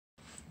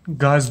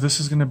Guys,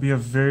 this is going to be a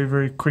very,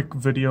 very quick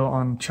video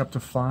on chapter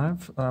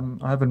 5.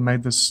 I haven't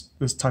made this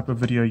type of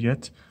video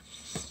yet.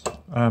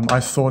 I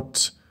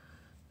thought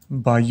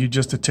by you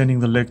just attending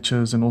the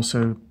lectures and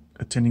also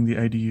attending the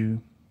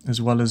ADU,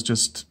 as well as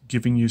just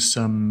giving you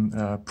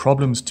some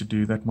problems to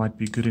do, that might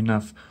be good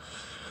enough.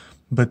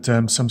 But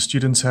some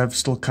students have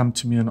still come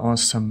to me and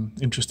asked some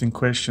interesting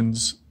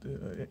questions,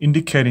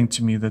 indicating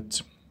to me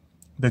that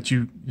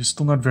you're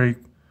still not very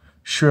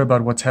sure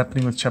about what's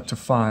happening with chapter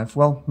 5.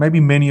 Well, maybe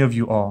many of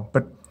you are,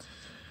 but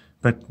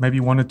maybe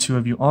one or two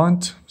of you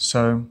aren't.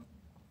 So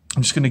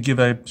I'm just going to give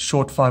a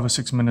short 5 or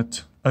 6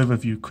 minute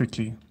overview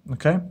quickly.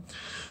 Okay.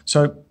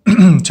 So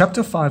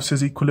chapter 5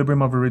 says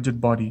equilibrium of a rigid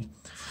body.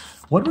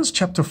 What was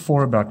chapter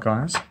 4 about,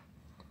 guys?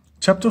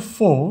 Chapter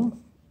 4,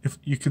 if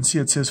you can see,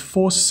 it says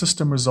force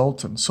system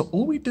resultant. So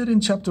all we did in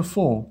chapter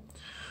 4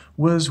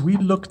 was we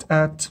looked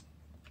at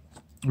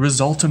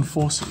resultant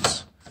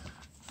forces.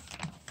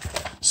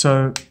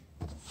 So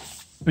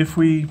if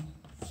we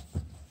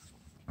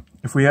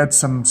had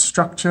some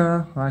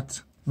structure,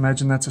 right?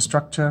 Imagine that's a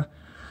structure,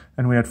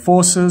 and we had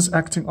forces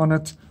acting on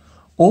it.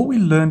 All we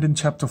learned in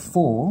chapter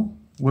 4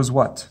 was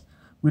what?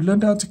 We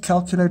learned how to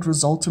calculate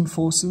resultant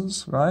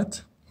forces,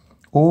 right?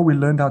 Or we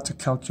learned how to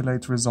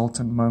calculate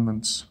resultant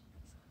moments.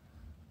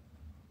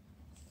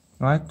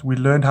 Right? We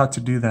learned how to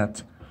do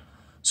that.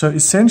 So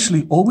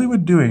essentially, all we were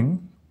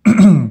doing,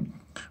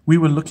 we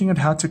were looking at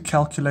how to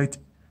calculate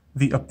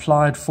the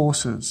applied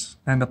forces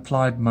and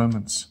applied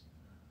moments.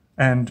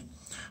 And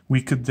we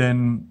could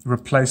then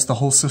replace the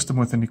whole system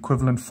with an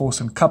equivalent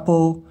force and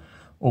couple,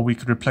 or we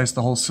could replace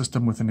the whole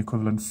system with an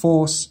equivalent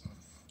force.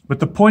 But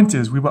the point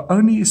is, we were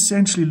only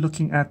essentially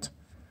looking at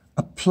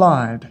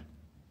applied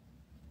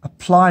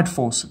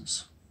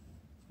forces,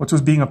 what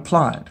was being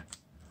applied,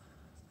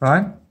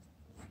 right?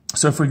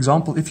 So for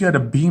example, if you had a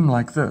beam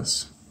like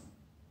this,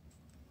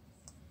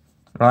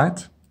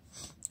 right?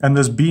 And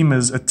this beam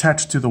is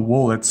attached to the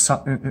wall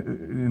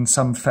in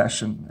some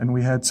fashion, and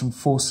we had some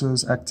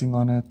forces acting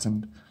on it,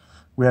 and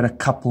we had a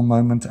couple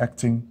moment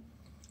acting.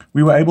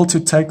 We were able to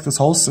take this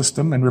whole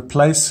system and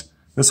replace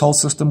this whole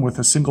system with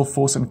a single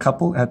force and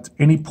couple at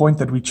any point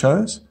that we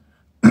chose,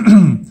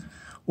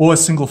 or a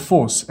single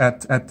force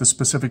at the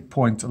specific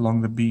point along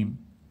the beam.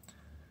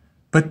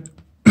 But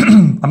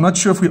I'm not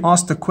sure if we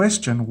asked the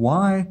question,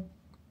 why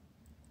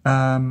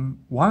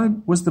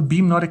was the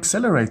beam not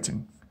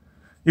accelerating?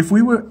 If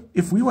we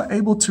were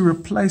able to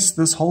replace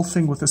this whole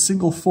thing with a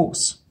single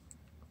force,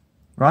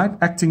 right,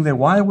 acting there,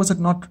 why was it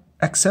not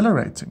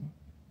accelerating?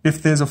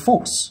 If there's a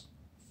force,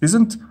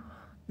 isn't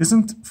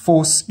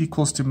force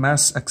equals to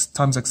mass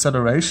times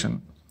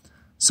acceleration?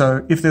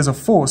 So if there's a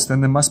force,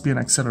 then there must be an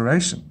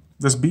acceleration.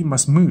 This beam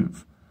must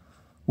move.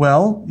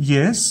 Well,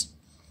 yes,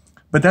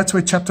 but that's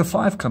where chapter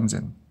 5 comes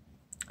in.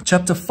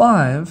 Chapter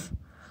 5,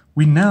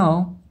 we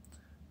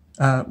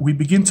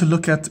begin to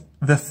look at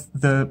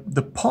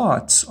the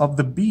parts of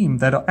the beam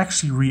that are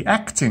actually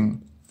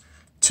reacting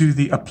to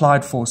the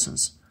applied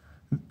forces,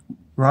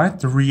 right?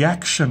 The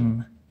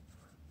reaction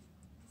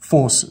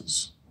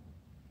forces.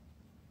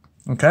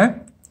 Okay?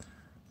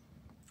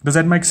 Does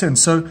that make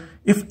sense? So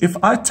if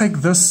I take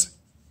this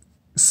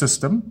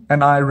system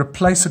and I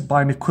replace it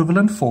by an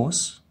equivalent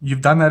force,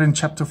 you've done that in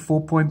chapter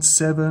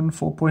 4.7,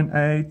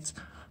 4.8,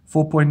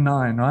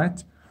 4.9,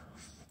 right?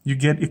 You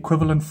get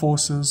equivalent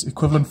forces,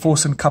 equivalent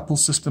force and couple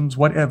systems,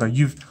 whatever.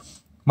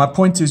 My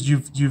point is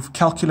you've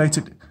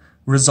calculated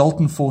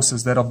resultant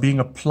forces that are being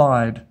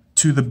applied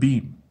to the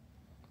beam,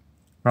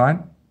 right?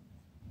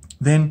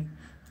 Then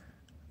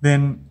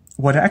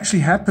what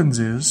actually happens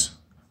is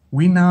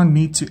we now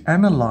need to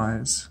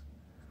analyze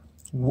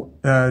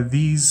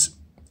these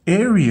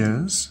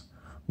areas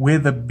where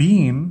the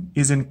beam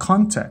is in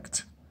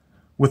contact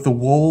with the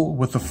wall,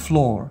 with the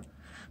floor.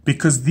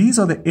 Because these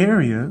are the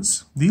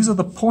areas, these are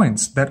the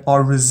points that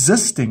are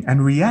resisting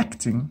and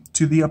reacting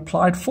to the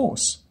applied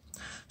force,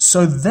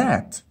 so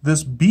that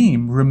this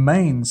beam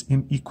remains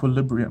in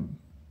equilibrium.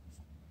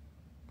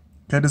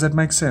 Okay, does that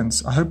make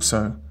sense? I hope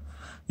so.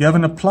 You have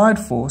an applied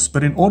force,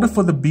 but in order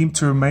for the beam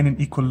to remain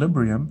in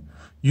equilibrium,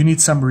 you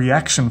need some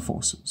reaction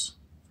forces.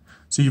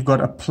 So you've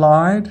got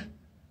applied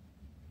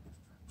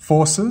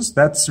forces,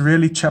 that's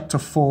really chapter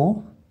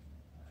 4.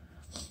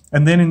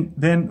 And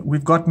then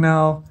we've got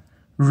now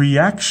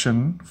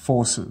reaction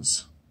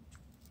forces.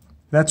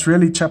 That's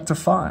really chapter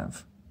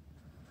 5,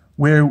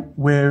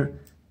 where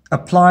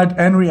applied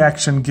and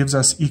reaction gives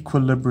us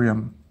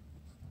equilibrium.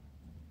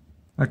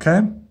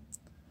 Okay?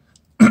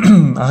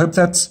 I hope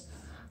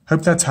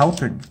that's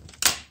helping.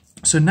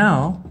 So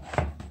now,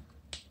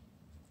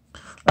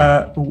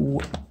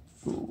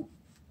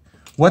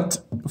 what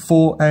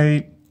for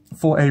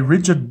a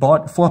rigid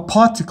body, for a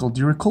particle?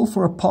 Do you recall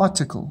for a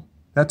particle?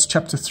 That's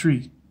chapter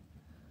 3.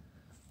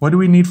 What do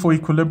we need for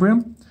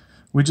equilibrium?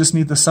 We just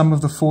need the sum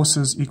of the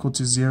forces equal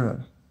to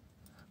 0,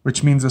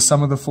 which means the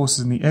sum of the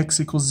forces in the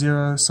x equals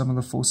 0, sum of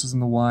the forces in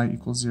the y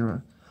equals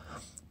 0.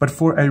 But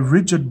for a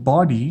rigid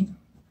body,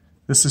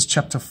 this is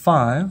chapter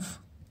 5,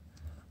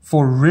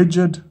 for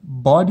rigid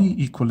body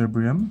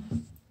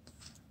equilibrium,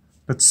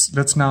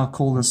 let's now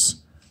call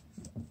this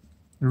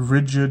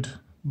rigid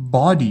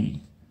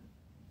body,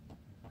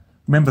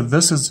 remember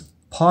this is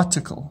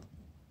particle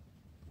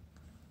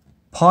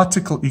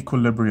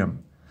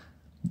equilibrium,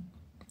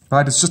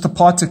 right? It's just a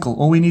particle.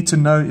 All we need to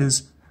know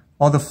is,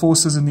 are the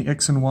forces in the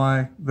x and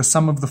y, the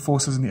sum of the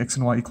forces in the x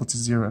and y equal to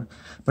 0?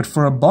 But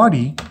for a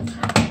body,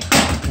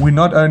 we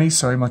not only,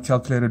 sorry, my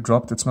calculator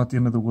dropped. It's not the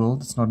end of the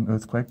world. It's not an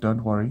earthquake.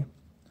 Don't worry.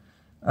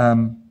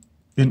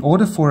 In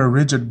order for a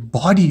rigid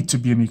body to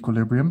be in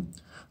equilibrium,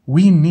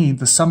 we need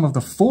the sum of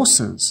the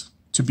forces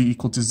to be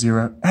equal to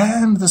 0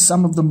 and the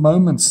sum of the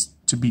moments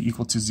to be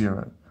equal to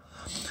 0.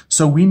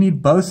 So we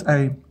need both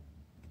a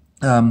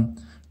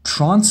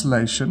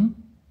translation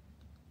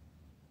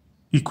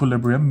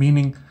equilibrium,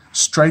 meaning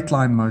straight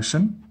line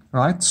motion,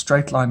 right?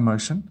 Straight line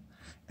motion.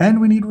 And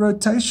we need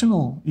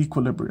rotational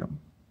equilibrium.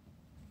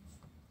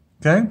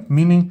 Okay?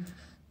 Meaning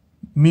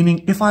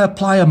if I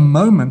apply a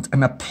moment,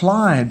 an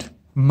applied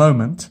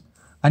moment,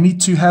 I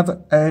need to have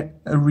a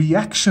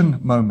reaction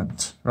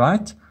moment,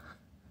 right?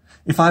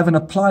 If I have an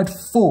applied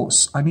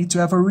force, I need to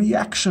have a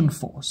reaction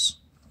force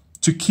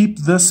to keep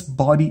this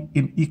body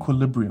in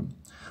equilibrium.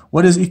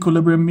 What does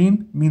equilibrium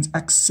mean? It means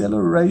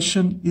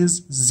acceleration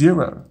is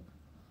 0.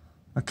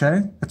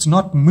 Okay? It's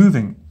not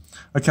moving.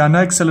 Okay, I know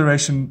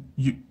acceleration,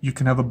 you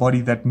can have a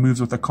body that moves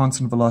with a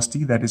constant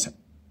velocity. That is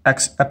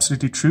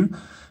absolutely true.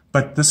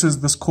 But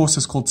this course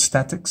is called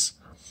statics,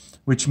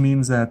 which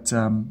means that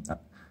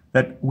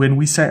that when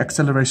we say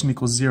acceleration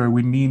equals 0,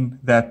 we mean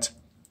that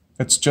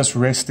it's just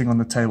resting on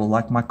the table,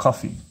 like my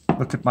coffee.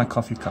 Look at my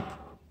coffee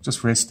cup,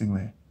 just resting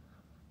there.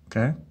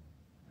 Okay?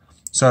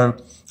 So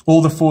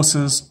all the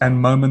forces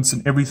and moments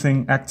and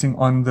everything acting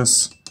on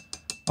this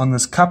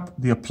cup,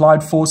 the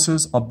applied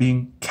forces are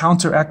being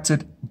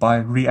counteracted by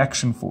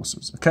reaction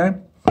forces. Okay?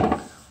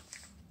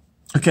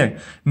 Okay,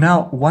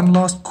 now one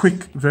last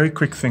very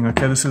quick thing.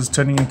 Okay, this is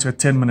turning into a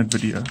 10-minute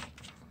video.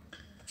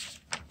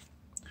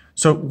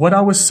 So what I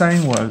was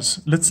saying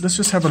was, let's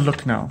just have a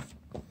look now.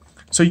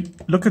 So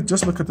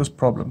just look at this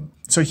problem.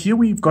 So here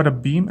we've got a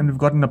beam and we've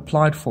got an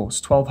applied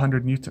force,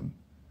 1200 Newton.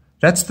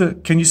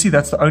 Can you see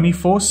that's the only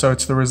force? So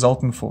it's the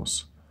resultant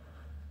force.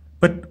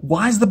 But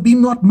why is the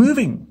beam not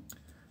moving?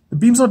 The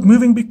beam's not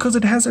moving because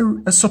it has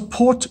a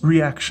support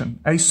reaction,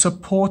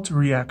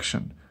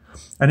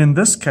 And in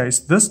this case,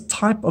 this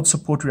type of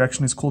support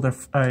reaction is called a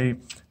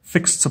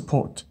fixed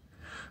support.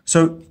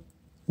 So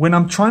when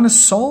I'm trying to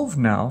solve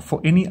now for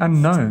any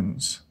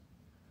unknowns,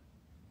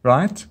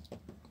 right,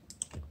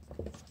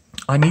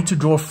 I need to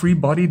draw a free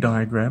body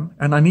diagram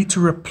and I need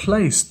to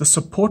replace the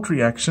support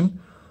reaction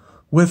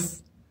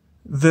with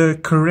the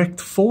correct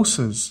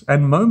forces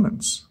and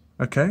moments,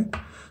 okay?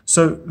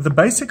 So the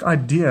basic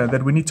idea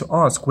that we need to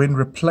ask when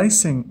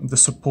replacing the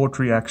support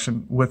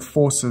reaction with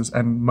forces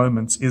and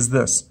moments is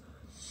this.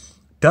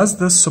 Does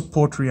this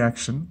support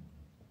reaction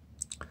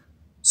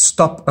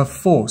stop a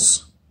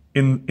force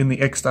in the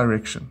x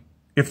direction?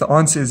 If the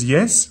answer is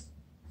yes,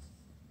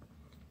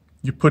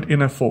 you put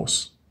in a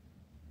force.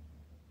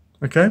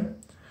 Okay?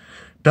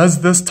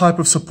 Does this type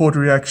of support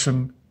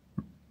reaction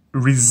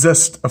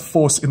resist a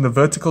force in the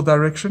vertical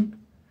direction?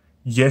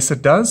 Yes,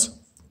 it does.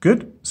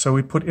 Good. So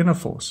we put in a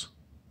force.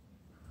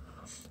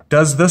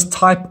 Does this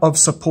type of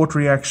support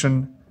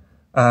reaction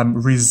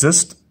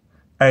resist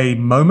a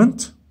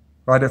moment?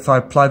 Right, if I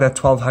apply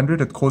that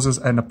 1200, it causes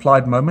an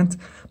applied moment.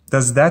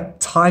 Does that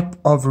type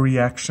of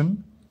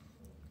reaction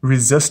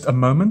resist a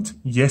moment?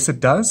 Yes, it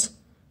does.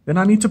 Then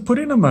I need to put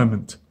in a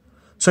moment.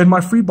 So in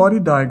my free body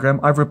diagram,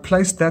 I've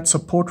replaced that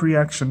support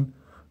reaction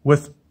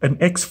with an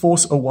X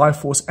force, a Y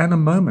force, and a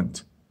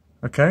moment.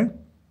 Okay?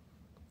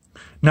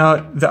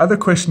 Now, the other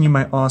question you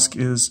may ask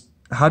is,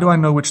 how do I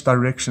know which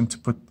direction to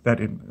put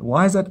that in?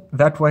 Why is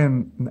that way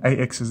and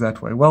AX is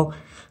that way? Well,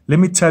 let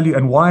me tell you,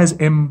 and why is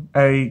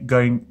MA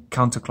going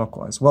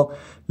counterclockwise? Well,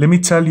 let me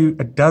tell you,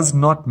 it does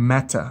not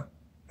matter.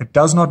 It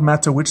does not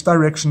matter which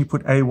direction you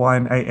put AY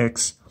and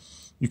AX.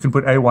 You can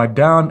put AY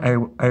down,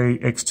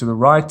 AX to the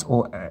right,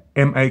 or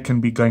MA can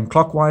be going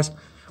clockwise.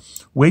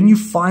 When you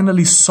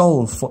finally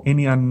solve for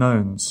any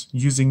unknowns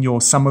using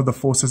your sum of the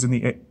forces in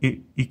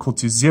the equal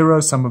to 0,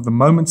 sum of the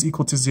moments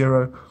equal to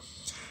 0,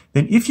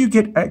 then if you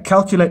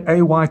calculate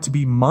AY to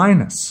be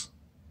minus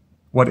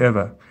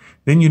whatever,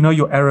 then you know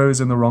your arrow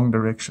is in the wrong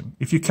direction.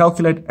 If you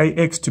calculate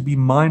AX to be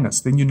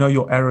minus, then you know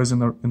your arrow is in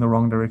the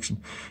wrong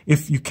direction.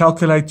 If you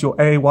calculate your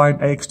AY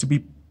and AX to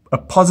be a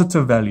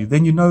positive value,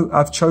 then you know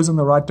I've chosen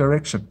the right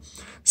direction.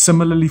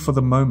 Similarly for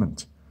the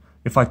moment.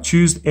 If I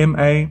choose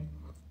MA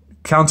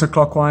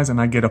counterclockwise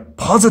and I get a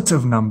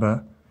positive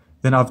number,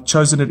 then I've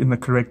chosen it in the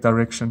correct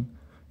direction.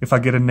 If I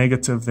get a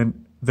negative,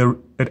 then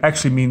it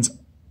actually means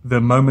the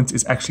moment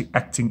is actually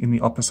acting in the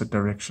opposite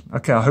direction.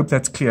 Okay, I hope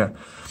that's clear.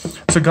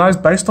 So guys,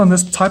 based on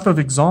this type of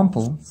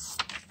example,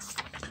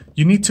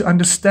 you need to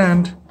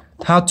understand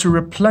how to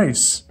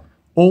replace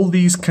all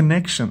these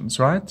connections,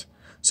 right?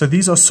 So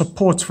these are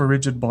supports for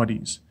rigid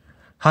bodies.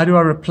 How do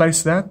I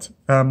replace that?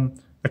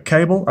 A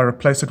cable, I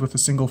replace it with a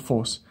single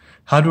force.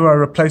 How do I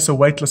replace a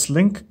weightless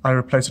link? I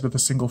replace it with a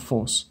single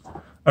force.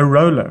 A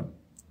roller.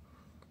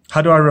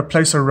 How do I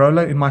replace a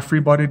roller in my free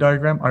body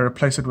diagram? I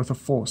replace it with a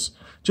force.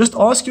 Just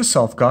ask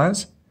yourself,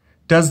 guys,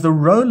 can the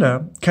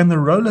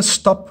roller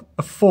stop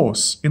a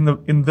force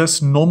in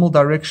this normal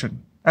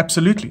direction?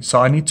 Absolutely. So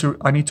I need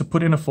to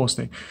put in a force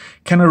there.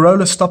 Can a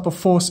roller stop a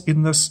force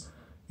in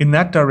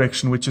that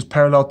direction, which is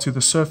parallel to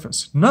the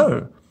surface?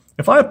 No.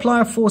 If I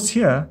apply a force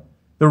here,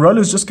 the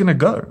roller is just going to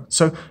go.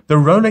 So the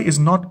roller is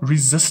not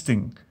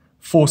resisting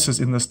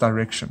forces in this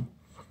direction.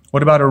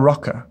 What about a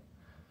rocker?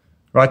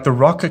 Right? The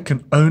rocker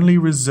can only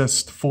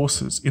resist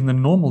forces in the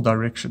normal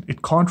direction.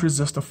 It can't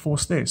resist a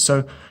force there.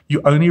 So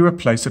you only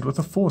replace it with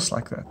a force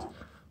like that.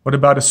 What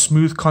about a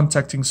smooth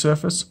contacting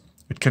surface?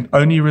 It can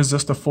only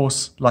resist a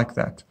force like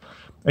that.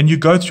 And you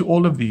go through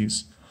all of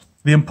these.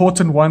 The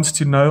important ones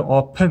to know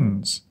are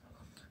pins.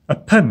 A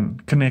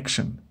pin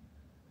connection.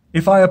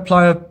 If I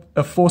apply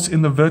a force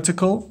in the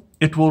vertical,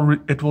 it will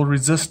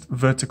resist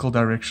vertical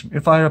direction.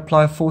 If I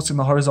apply a force in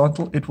the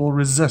horizontal, it will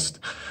resist.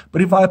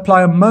 But if I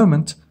apply a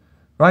moment,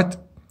 right?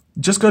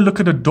 Just go look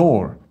at a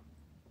door.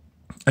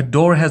 A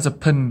door has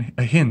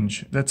a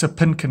hinge. That's a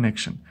pin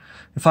connection.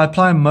 If I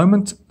apply a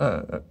moment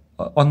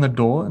on the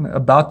door and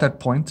about that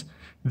point,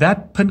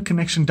 that pin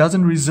connection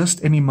doesn't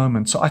resist any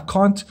moment. So I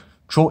can't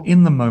draw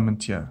in the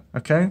moment here,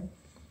 okay?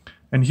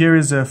 And here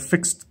is a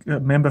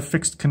member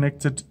fixed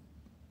connected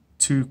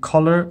to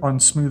collar on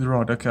smooth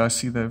rod. Okay, I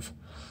see they've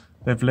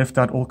left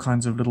out all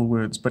kinds of little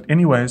words. But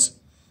anyways,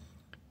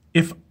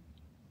 if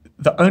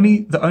the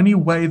only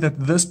way that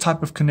this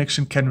type of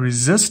connection can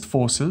resist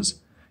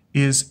forces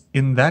is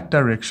in that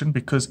direction,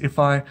 because if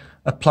I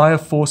apply a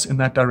force in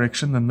that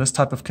direction, then this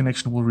type of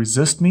connection will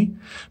resist me.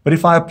 But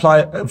if I apply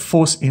a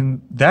force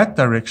in that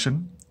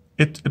direction,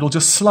 it'll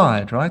just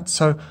slide, right?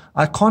 So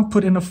I can't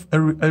put in a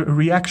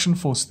reaction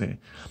force there.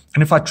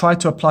 And if I try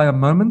to apply a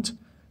moment,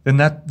 then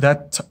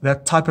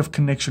that type of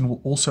connection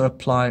will also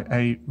apply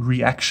a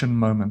reaction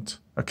moment,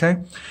 okay?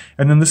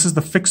 And then this is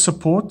the fixed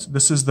support.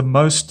 This is the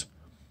most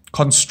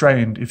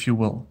constrained, if you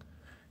will.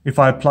 If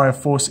I apply a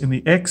force in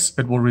the X,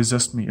 it will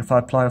resist me. If I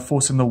apply a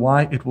force in the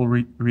Y, it will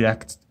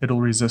react.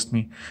 It'll resist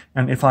me.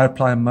 And if I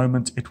apply a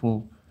moment, it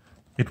will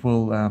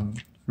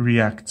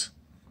react.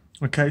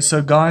 Okay,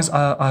 so guys,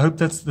 I hope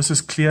that this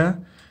is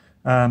clear.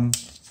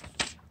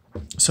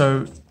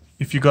 So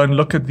if you go and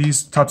look at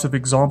these types of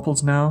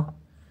examples now,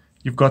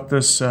 you've got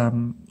this,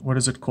 what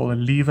is it called, a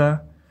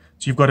lever.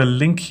 So you've got a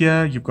link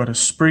here, you've got a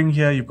spring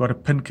here, you've got a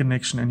pin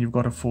connection, and you've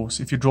got a force.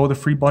 If you draw the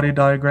free body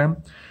diagram,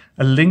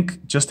 a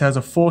link just has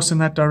a force in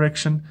that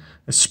direction.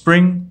 A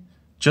spring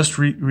just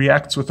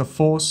reacts with a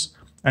force.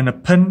 And a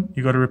pin,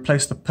 you've got to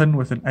replace the pin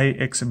with an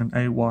AX and an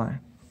AY.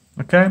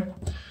 Okay?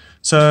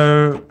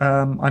 So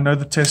I know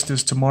the test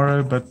is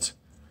tomorrow, but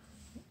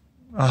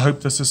I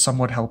hope this has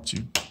somewhat helped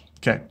you.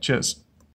 Okay, cheers.